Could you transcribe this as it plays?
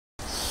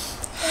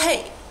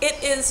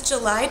It is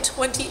July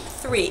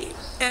 23,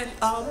 and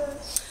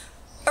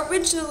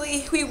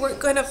originally we weren't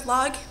going to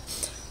vlog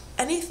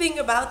anything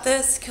about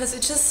this because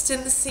it just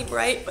didn't seem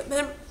right, but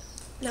then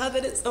now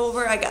that it's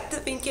over, I got to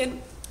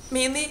thinking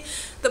mainly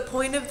the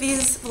point of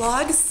these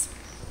vlogs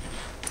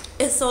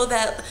is so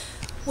that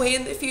way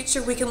in the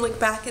future we can look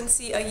back and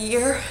see a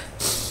year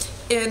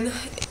in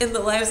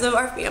the lives of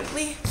our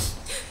family.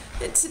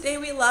 And today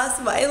we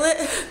lost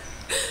Violet,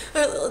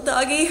 our little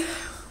doggy.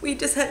 We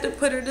just had to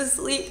put her to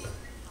sleep.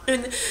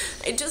 And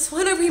I just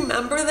want to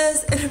remember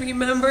this and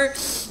remember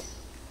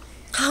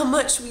how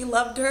much we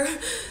loved her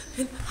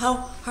and how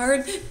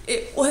hard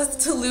it was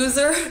to lose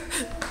her.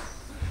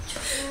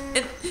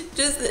 And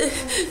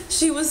just,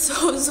 she was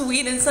so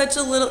sweet and such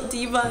a little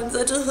diva and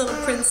such a little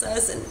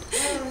princess. And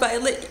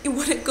Violet, you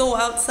wouldn't go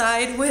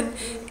outside when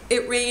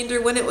it rained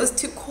or when it was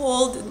too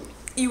cold. And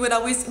you would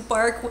always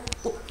bark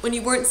when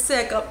you weren't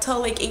sick up till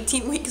like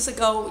 18 weeks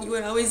ago. You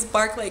would always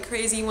bark like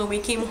crazy when we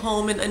came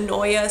home and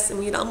annoy us, and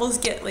we'd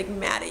almost get like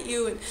mad at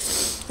you, and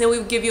then we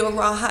would give you a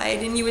rawhide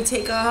and you would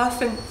take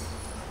off. And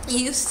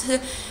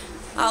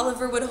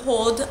Oliver would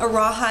hold a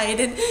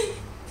rawhide and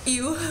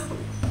you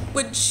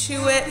would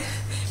chew it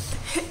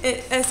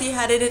as he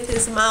had it in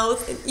his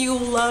mouth, and you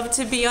loved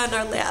to be on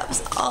our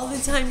laps all the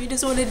time. You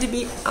just wanted to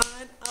be on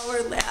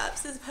our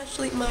laps,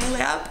 especially my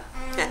lap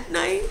at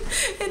night,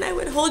 and I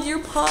would hold your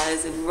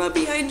paws and rub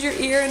behind your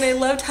ear, and I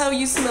loved how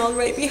you smelled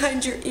right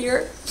behind your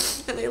ear,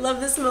 and I love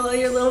the smell of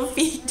your little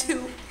feet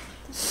too.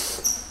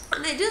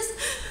 And I just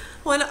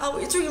want to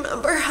always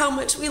remember how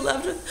much we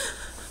loved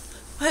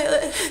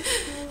Violet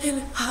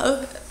and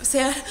how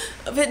sad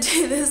of a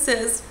day this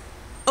is.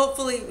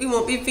 Hopefully we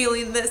won't be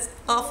feeling this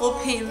awful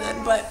pain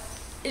then, but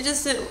I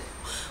just didn't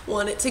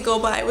want it to go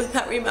by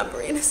without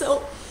remembering.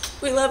 So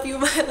we love you,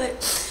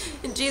 Violet,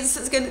 and Jesus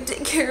is going to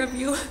take care of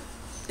you.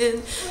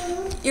 And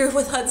you're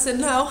with Hudson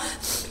now,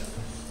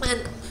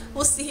 and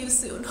we'll see you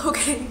soon,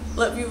 okay?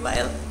 Love you,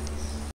 Violet.